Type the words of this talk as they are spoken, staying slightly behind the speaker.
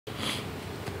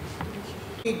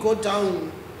We go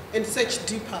down and search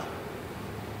deeper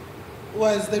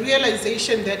was the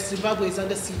realization that Zimbabwe is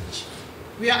under siege.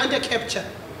 We are under capture.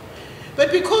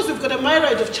 But because we've got a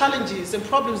myriad of challenges and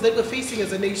problems that we're facing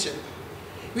as a nation,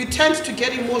 we tend to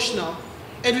get emotional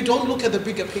and we don't look at the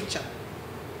bigger picture.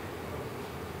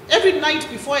 Every night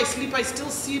before I sleep, I still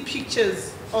see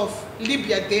pictures of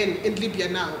Libya then and Libya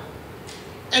now.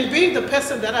 And being the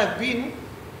person that I've been,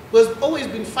 who has always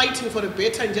been fighting for a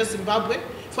better and just Zimbabwe,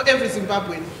 for every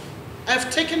Zimbabwean, I've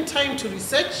taken time to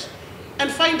research and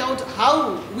find out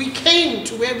how we came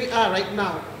to where we are right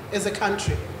now as a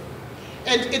country.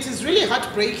 And it is really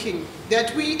heartbreaking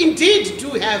that we indeed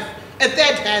do have a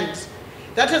third hand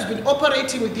that has been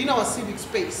operating within our civic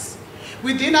space,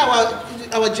 within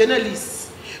our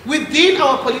journalists, within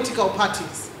our political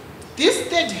parties. This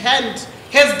third hand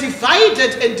has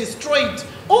divided and destroyed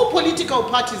all political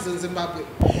parties in Zimbabwe,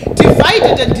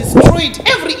 divided and destroyed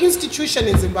every institution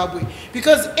in Zimbabwe,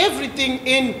 because everything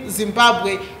in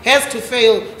Zimbabwe has to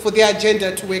fail for the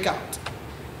agenda to work out.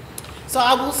 So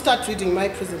I will start reading my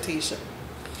presentation.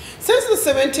 Since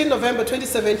the 17th November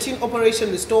 2017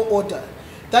 Operation Restore Order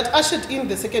that ushered in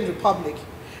the Second Republic,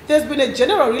 there's been a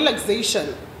general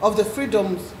relaxation of the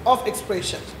freedoms of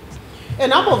expression. A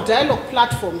number of dialogue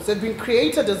platforms have been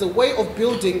created as a way of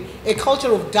building a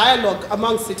culture of dialogue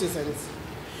among citizens.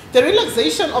 The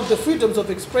relaxation of the freedoms of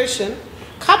expression,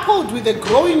 coupled with the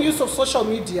growing use of social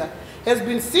media, has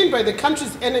been seen by the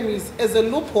country's enemies as a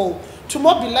loophole to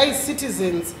mobilize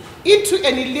citizens into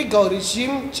an illegal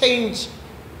regime change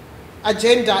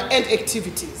agenda and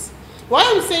activities. Why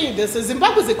I'm saying this is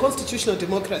Zimbabwe is a constitutional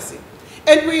democracy.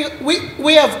 And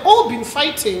we have all been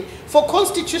fighting for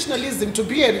constitutionalism to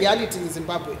be a reality in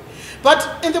Zimbabwe.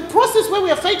 But in the process where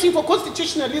we are fighting for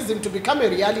constitutionalism to become a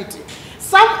reality,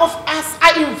 some of us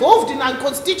are involved in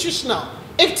unconstitutional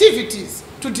activities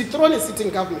to dethrone a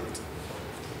sitting government.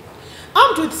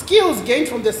 Armed with skills gained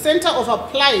from the Center of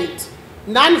Applied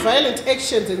Non-Violent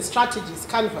Actions and Strategies,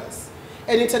 Canvas,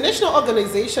 an international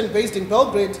organization based in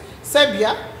Belgrade,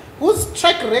 Serbia, whose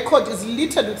track record is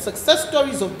littered with success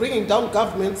stories of bringing down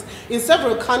governments in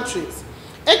several countries.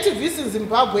 Activists in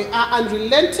Zimbabwe are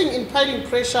unrelenting in piling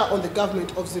pressure on the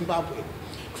government of Zimbabwe,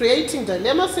 creating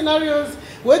dilemma scenarios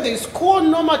where there is core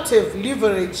normative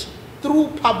leverage through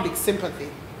public sympathy.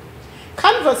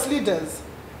 Canvas leaders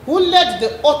who led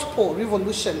the Otpo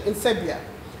revolution in Serbia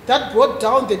that brought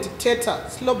down the dictator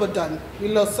Slobodan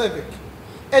Milosevic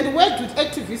and worked with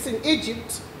activists in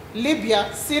Egypt,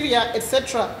 Libya, Syria,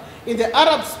 etc. in the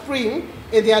Arab Spring,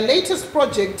 and their latest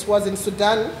project was in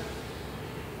Sudan.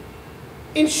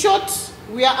 In short,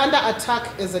 we are under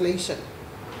attack as a nation.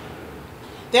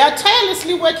 They are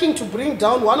tirelessly working to bring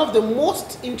down one of the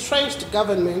most entrenched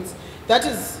governments that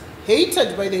is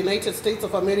hated by the United States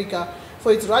of America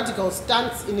for its radical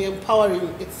stance in empowering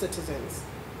its citizens.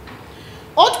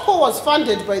 OTPO was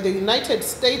funded by the United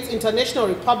States International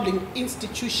Republic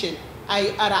Institution,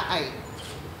 IRI.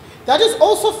 That is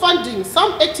also funding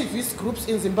some activist groups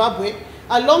in Zimbabwe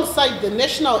alongside the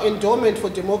National Endowment for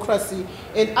Democracy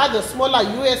and other smaller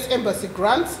US embassy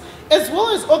grants, as well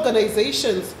as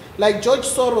organizations like George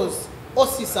Soros,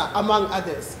 OSISA, among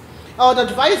others. I would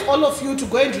advise all of you to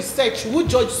go and research who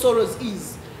George Soros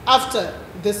is after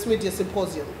this media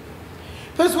symposium.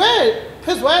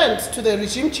 Pursuant to the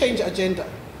regime change agenda,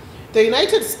 the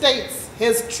United States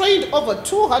has trained over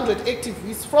 200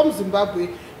 activists from Zimbabwe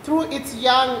through its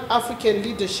Young African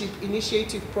Leadership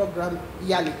Initiative program,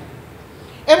 YALI.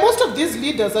 And most of these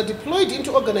leaders are deployed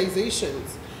into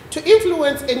organizations to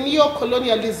influence a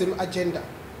neo-colonialism agenda.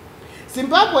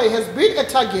 Zimbabwe has been a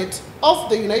target of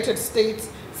the United States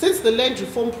since the Land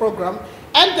Reform Program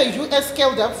and the US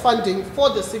scaled up funding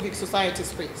for the civic society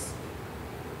space.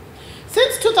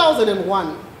 Since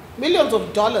 2001, millions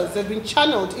of dollars have been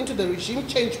channeled into the regime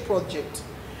change project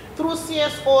through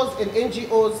CSOs and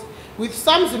NGOs, with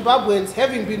some Zimbabweans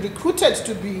having been recruited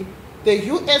to be the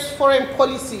US foreign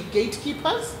policy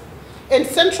gatekeepers and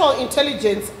Central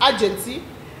Intelligence Agency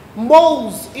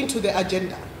moles into the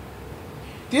agenda.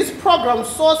 This program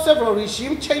saw several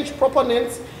regime change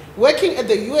proponents working at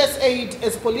the USAID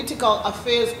as political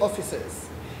affairs officers.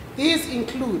 These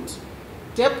include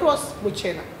Depros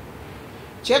Muchena,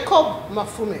 Jacob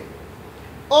Mafume,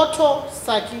 Otto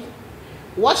Saki,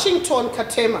 Washington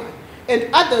Katema, and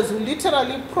others who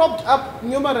literally propped up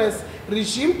numerous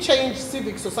regime change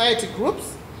civic society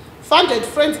groups, funded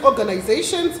friends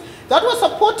organizations that were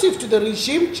supportive to the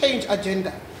regime change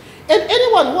agenda. And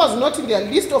anyone who was not in their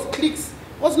list of cliques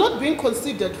was not being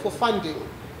considered for funding,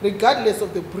 regardless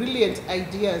of the brilliant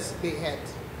ideas they had.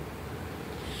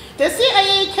 The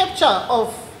CIA capture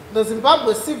of the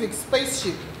Zimbabwe civic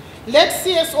spaceship led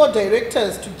CSO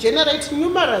directors to generate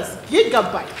numerous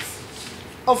gigabytes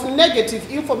of negative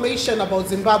information about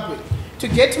Zimbabwe to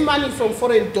get money from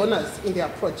foreign donors in their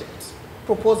project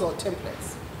proposal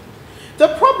templates. The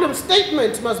problem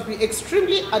statement must be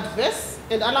extremely adverse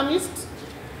and alarmist,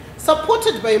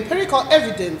 supported by empirical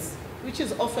evidence, which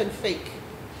is often fake,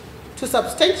 to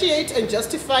substantiate and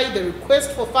justify the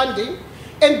request for funding,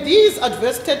 and these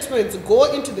adverse statements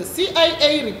go into the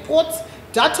CIA reports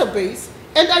database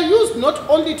and are used not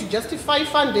only to justify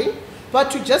funding, but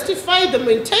to justify the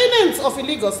maintenance of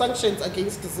illegal sanctions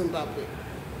against Zimbabwe.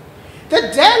 The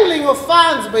dangling of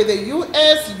funds by the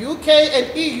US, UK,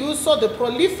 and EU saw the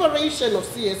proliferation of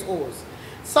CSOs,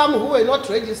 some who were not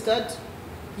registered,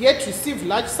 yet receive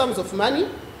large sums of money,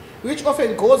 which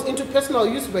often goes into personal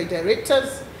use by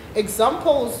directors.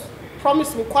 Examples,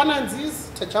 Promise Mukwananzi's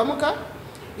Tachamuka,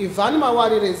 Ivan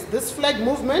Mawarire's This Flag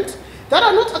movement, that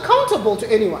are not accountable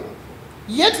to anyone,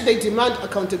 yet they demand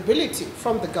accountability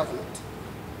from the government.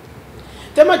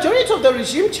 The majority of the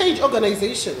regime change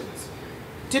organizations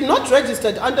did not register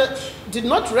under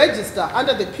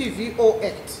the PVO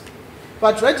Act,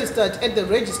 but registered at the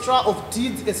Registrar of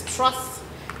Deeds as trusts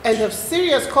and have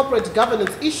serious corporate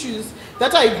governance issues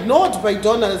that are ignored by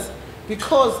donors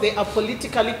because they are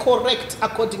politically correct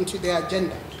according to their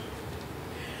agenda.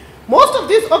 Most of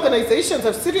these organizations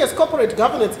have serious corporate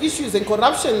governance issues and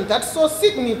corruption that saw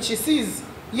Sydney Chisi's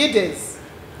Yedes,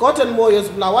 Gordon Moyo's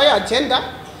Blawaya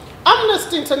agenda,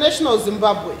 Amnesty International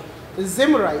Zimbabwe,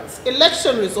 Zim Rights,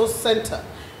 Election Resource Center,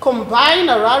 Combined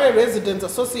Harare Residents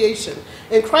Association,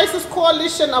 and Crisis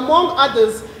Coalition, among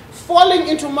others, falling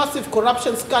into massive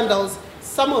corruption scandals,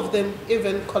 some of them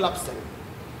even collapsing.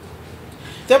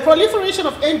 The proliferation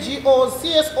of NGOs,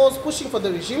 CSOs pushing for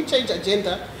the regime change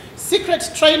agenda,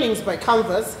 secret trainings by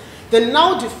Canvas, the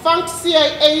now defunct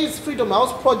CIA's Freedom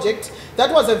House project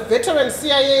that was a veteran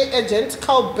CIA agent,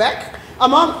 Carl Beck,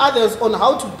 among others, on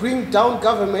how to bring down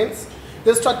governments,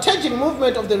 the strategic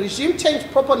movement of the regime change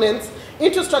proponents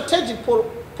into strategic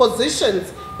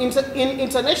positions in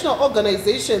international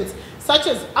organizations such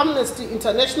as Amnesty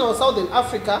International Southern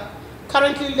Africa,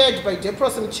 currently led by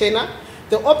Depros Mchena,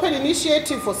 the Open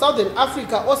Initiative for Southern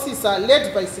Africa, OSISA,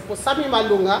 led by Siposami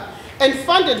Malunga, and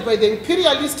funded by the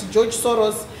imperialist George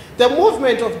Soros, the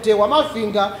movement of Dewa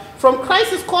Mavinga, from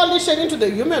Crisis Coalition into the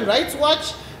Human Rights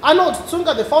Watch, Arnold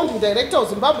Tsunga, the founding director of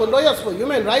Zimbabwe Lawyers for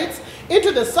Human Rights,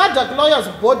 into the SADC Lawyers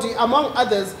Body, among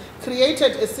others,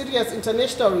 created a serious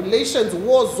international relations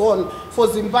war zone for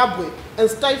Zimbabwe and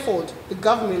stifled the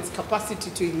government's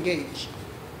capacity to engage.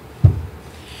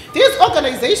 These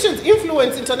organizations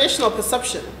influence international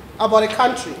perception about a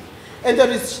country, and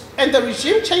the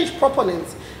regime change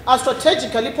proponents are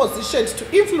strategically positioned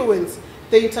to influence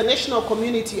the international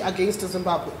community against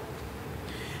Zimbabwe.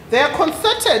 There are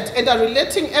concerted and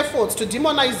unrelenting efforts to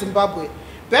demonize Zimbabwe,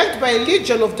 backed by a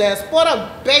legion of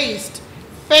diaspora-based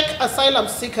fake asylum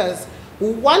seekers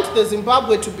who want the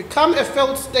Zimbabwe to become a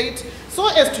failed state so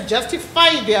as to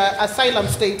justify their asylum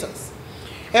status,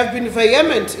 have been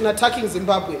vehement in attacking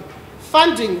Zimbabwe,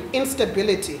 funding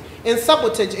instability and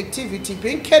sabotage activity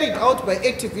being carried out by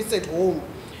activists at home,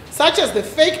 such as the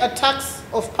fake attacks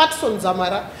of Patson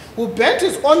Zamara, who bent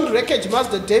his own wreckage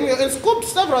Mazda Demio and scooped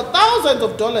several thousands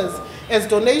of dollars as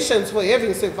donations for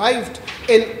having survived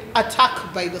an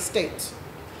attack by the state.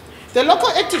 The local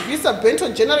activists are bent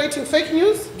on generating fake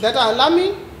news that are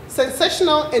alarming,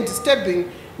 sensational, and disturbing,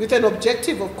 with an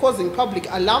objective of causing public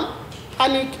alarm,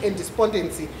 panic, and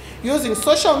despondency, using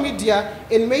social media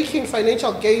and making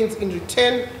financial gains in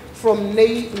return from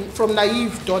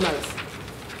naive donors.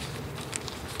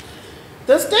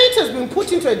 The state has been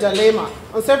put into a dilemma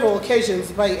on several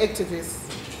occasions by activists,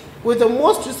 with the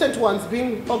most recent ones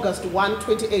being August 1,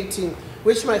 2018,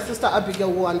 which my sister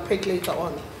Abigail will unpack later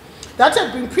on. That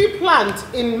had been pre-planned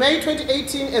in May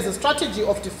 2018 as a strategy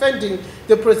of defending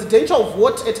the presidential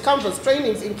vote at Canvas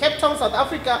trainings in Cape Town, South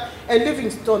Africa, and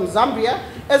Livingstone, Zambia,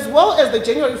 as well as the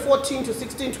January 14 to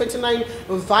 16, 29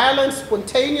 violent,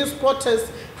 spontaneous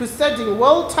protests preceding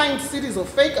well-timed series of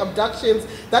fake abductions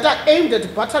that are aimed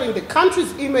at battering the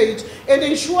country's image and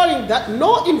ensuring that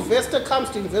no investor comes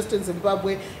to invest in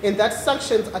Zimbabwe, and that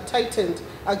sanctions are tightened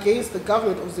against the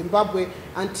government of Zimbabwe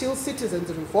until citizens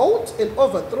revolt and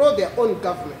overthrow their own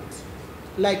government,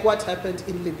 like what happened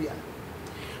in Libya.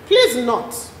 Please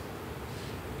note,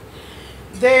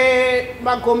 the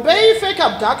Magombe fake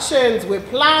abductions were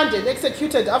planned and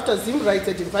executed after Zim Rights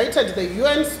had invited the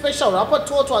UN Special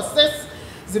Rapporteur to assess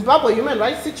Zimbabwe human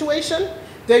rights situation.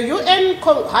 The UN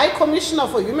High Commissioner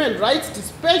for Human Rights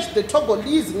dispatched the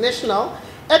Togolese national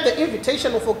at the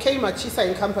invitation of OK Machisa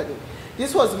and company.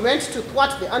 This was meant to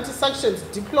thwart the anti-sanctions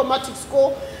diplomatic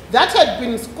score that had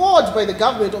been scored by the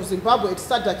government of Zimbabwe at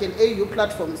SADC and AU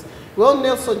platforms, while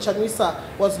Nelson Chamisa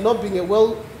was lobbying a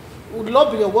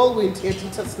whirlwind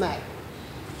editor snag.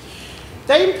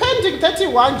 The impending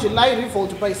 31 July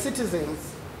revolt by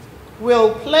citizens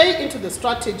will play into the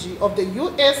strategy of the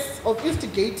US of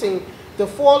instigating the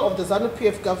fall of the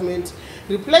ZANU-PF government,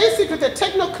 replace it with a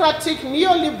technocratic,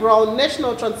 neoliberal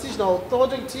National Transitional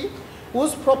Authority,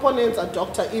 whose proponents are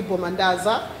Dr. Ibo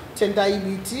Mandaza, Tendai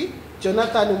Biti,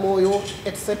 Jonathan Umoyo,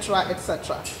 etc.,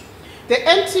 etc. The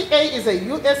NTA is a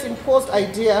US-imposed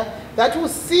idea that will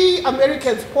see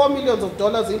Americans pour millions of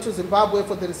dollars into Zimbabwe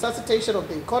for the resuscitation of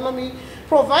the economy,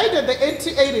 provided the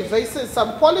NTA reverses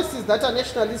some policies that are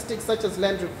nationalistic, such as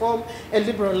land reform, and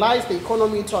liberalize the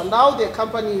economy to allow their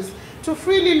companies to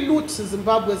freely loot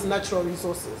Zimbabwe's natural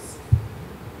resources.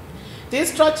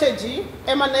 This strategy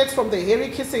emanates from the Henry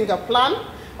Kissinger plan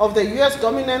of the US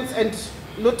dominance and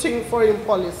looting foreign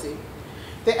policy.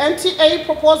 The NTA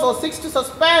proposal seeks to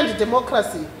suspend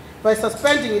democracy by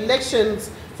suspending elections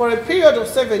for a period of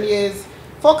 7 years,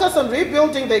 focus on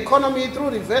rebuilding the economy through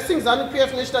reversing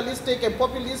ZANU-PF nationalistic and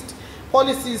populist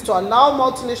policies to allow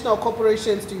multinational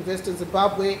corporations to invest in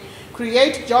Zimbabwe,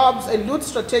 create jobs, and loot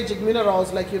strategic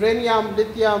minerals like uranium,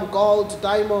 lithium, gold,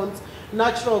 diamonds,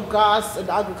 natural gas, and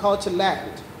agricultural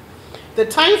land. The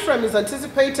time frame is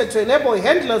anticipated to enable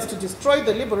handlers to destroy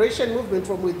the liberation movement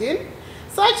from within,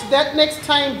 such that next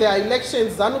time there are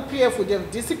elections, ZANU-PF would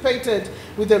have dissipated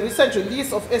with the recent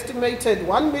release of estimated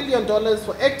 $1 million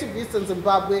for activists in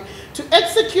Zimbabwe to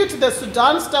execute the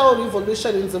Sudan-style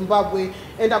revolution in Zimbabwe,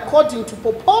 and according to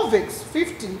Popovic's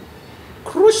 50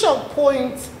 crucial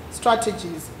points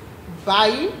strategies,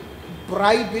 buying,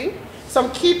 bribing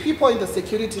some key people in the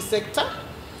security sector,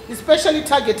 especially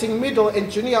targeting middle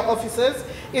and junior officers,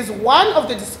 is one of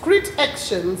the discrete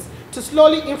actions to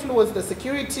slowly influence the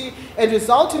security and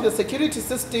result in the security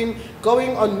system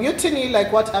going on mutiny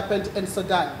like what happened in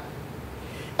Sudan.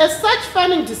 As such,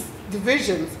 fanning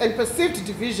divisions and perceived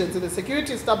divisions in the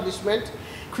security establishment,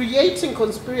 creating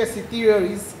conspiracy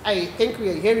theories, I think we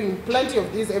are hearing plenty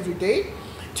of these every day,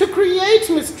 to create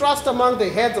mistrust among the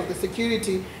heads of the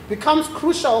security becomes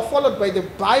crucial, followed by the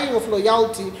buying of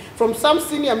loyalty from some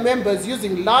senior members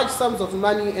using large sums of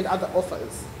money and other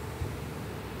offers.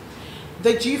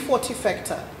 The G40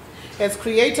 factor has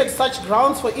created such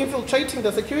grounds for infiltrating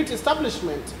the security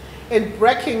establishment and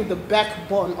breaking the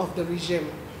backbone of the regime.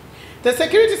 The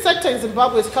security sector in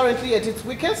Zimbabwe is currently at its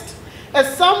weakest,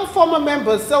 as some former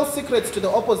members sell secrets to the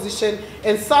opposition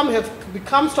and some have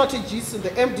become strategists in the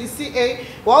MDCA,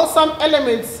 while some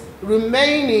elements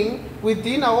remaining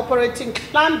within are operating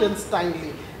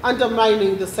clandestinely,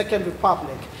 undermining the Second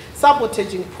Republic,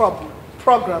 sabotaging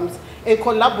programs, and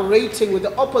collaborating with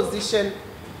the opposition,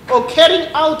 or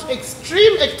carrying out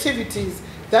extreme activities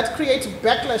that create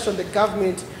backlash on the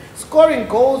government, scoring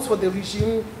goals for the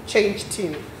regime change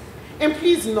team. And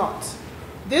please note,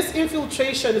 this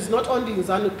infiltration is not only in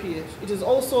ZANU-PF, it is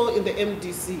also in the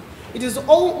MDC. It is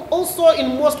also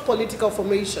in most political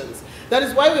formations. That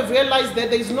is why we've realized that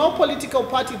there is no political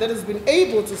party that has been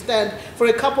able to stand for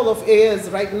a couple of years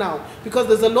right now, because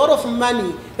there's a lot of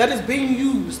money that is being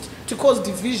used to cause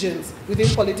divisions within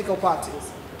political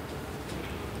parties.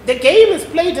 The game is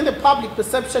played in the public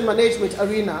perception management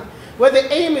arena, where the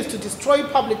aim is to destroy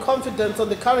public confidence on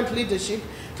the current leadership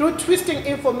through twisting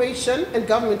information and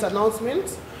government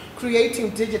announcements, creating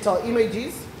digital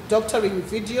images, doctoring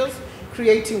videos,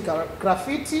 creating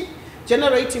graffiti,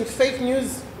 generating fake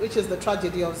news, which is the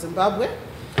tragedy of Zimbabwe,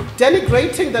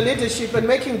 denigrating the leadership and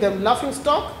making them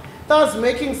laughingstock, thus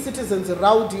making citizens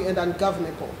rowdy and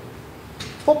ungovernable.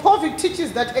 Popovic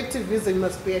teaches that activism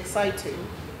must be exciting.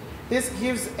 This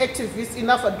gives activists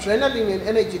enough adrenaline and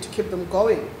energy to keep them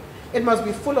going. It must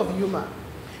be full of humor.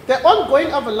 The ongoing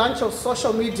avalanche of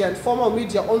social media and formal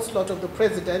media onslaught of the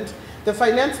president, the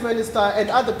finance minister, and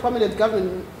other prominent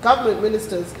government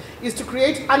ministers is to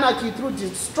create anarchy through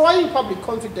destroying public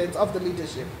confidence of the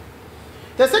leadership.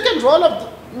 The second role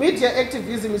of media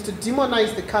activism is to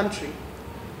demonize the country,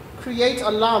 create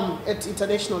alarm at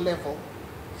international level,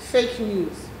 fake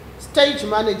news,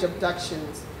 stage-managed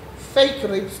abductions, fake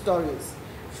rape stories,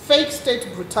 fake state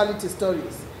brutality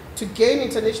stories, to gain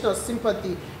international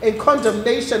sympathy and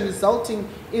condemnation, resulting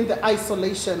in the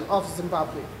isolation of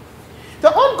Zimbabwe. The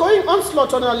ongoing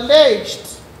onslaught on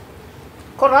alleged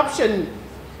corruption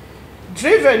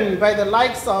driven by the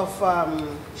likes of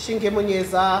Shinge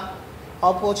Munyeza,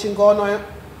 Apo Chingono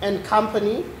and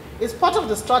company is part of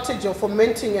the strategy of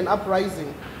fomenting an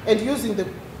uprising and using the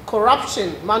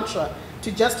corruption mantra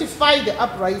to justify the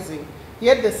uprising,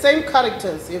 yet the same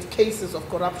characters have cases of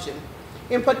corruption.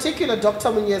 In particular, Dr.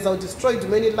 Munyeza destroyed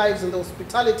many lives in the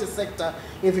hospitality sector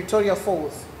in Victoria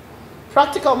Falls.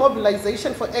 Practical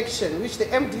mobilization for action, which the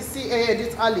MDCA and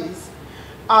its allies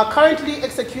are currently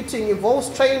executing,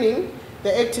 involves training the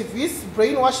activists,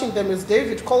 brainwashing them, as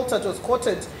David Coulthard was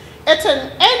quoted at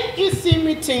an NEC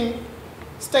meeting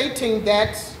stating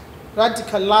that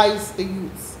radicalize the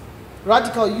youths.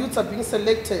 Radical youths are being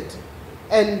selected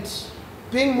and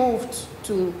being moved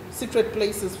to secret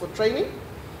places for training.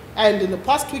 And in the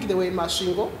past week, they were in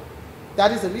Mashingo.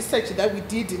 That is the research that we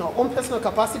did in our own personal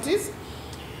capacities.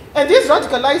 And these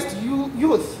radicalized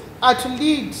youth are to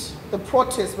lead the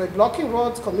protest by blocking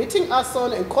roads, committing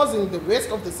arson, and causing the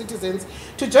rest of the citizens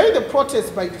to join the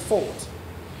protest by default.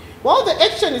 While the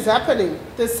action is happening,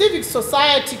 the Civic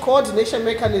Society Coordination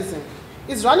Mechanism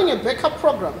is running a backup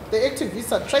program. The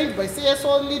activists are trained by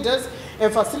CSO leaders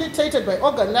and facilitated by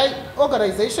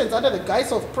organizations under the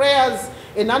guise of prayers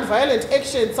and nonviolent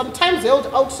action, sometimes held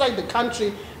outside the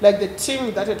country, like the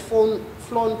team that had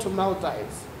flown to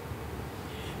Maldives.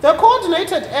 The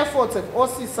coordinated efforts of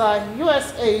OSISA,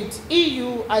 USAID,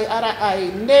 EU,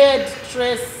 IRI, NED,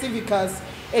 TRES, Civicus,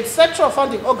 etc.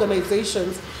 funding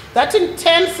organizations that in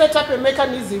turn set up a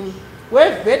mechanism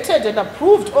where vetted and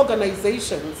approved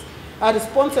organizations are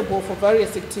responsible for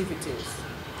various activities.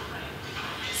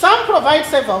 Some provide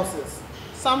safe houses,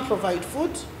 some provide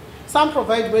food, some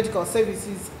provide medical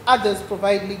services, others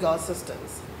provide legal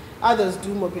assistance, others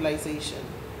do mobilization,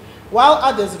 while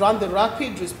others run the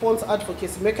rapid response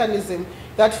advocacy mechanism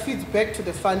that feeds back to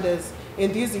the funders,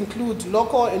 and these include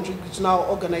local and regional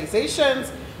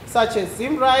organizations such as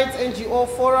ZimRights, NGO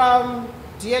Forum,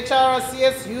 DHR,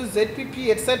 CSU, ZPP,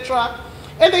 etc.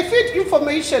 And they feed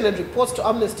information and reports to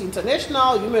Amnesty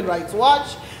International, Human Rights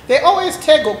Watch. They always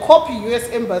tag or copy US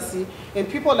Embassy, and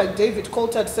people like David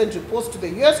Coulthard send reports to the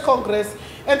US Congress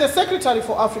and the Secretary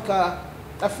for Africa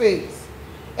Affairs.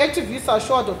 Activists are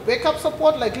assured of backup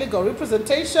support like legal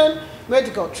representation,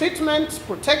 medical treatment,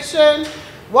 protection,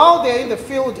 while they're in the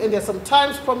field, and they're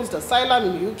sometimes promised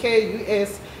asylum in the UK,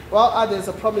 US, while others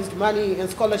are promised money and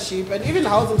scholarship and even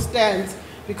housing stands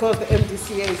because the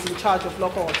MDCA is in charge of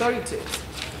local authorities.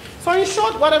 So in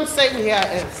short, what I'm saying here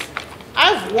is,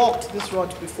 I've walked this road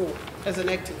before as an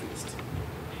activist.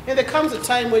 And there comes a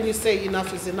time when you say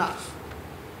enough is enough.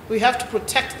 We have to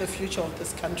protect the future of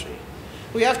this country.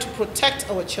 We have to protect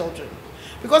our children.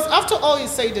 Because after all is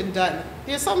said and done,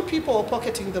 there are some people who are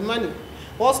pocketing the money,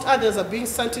 whilst others are being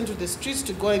sent into the streets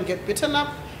to go and get beaten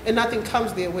up, and nothing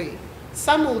comes their way.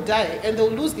 Some will die and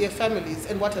they'll lose their families,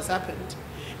 and what has happened?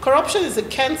 Corruption is a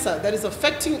cancer that is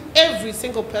affecting every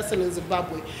single person in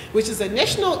Zimbabwe, which is a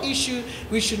national issue,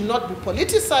 which should not be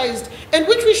politicized, and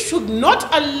which we should not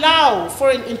allow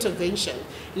foreign intervention,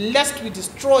 lest we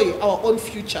destroy our own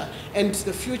future and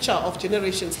the future of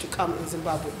generations to come in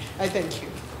Zimbabwe. I thank you.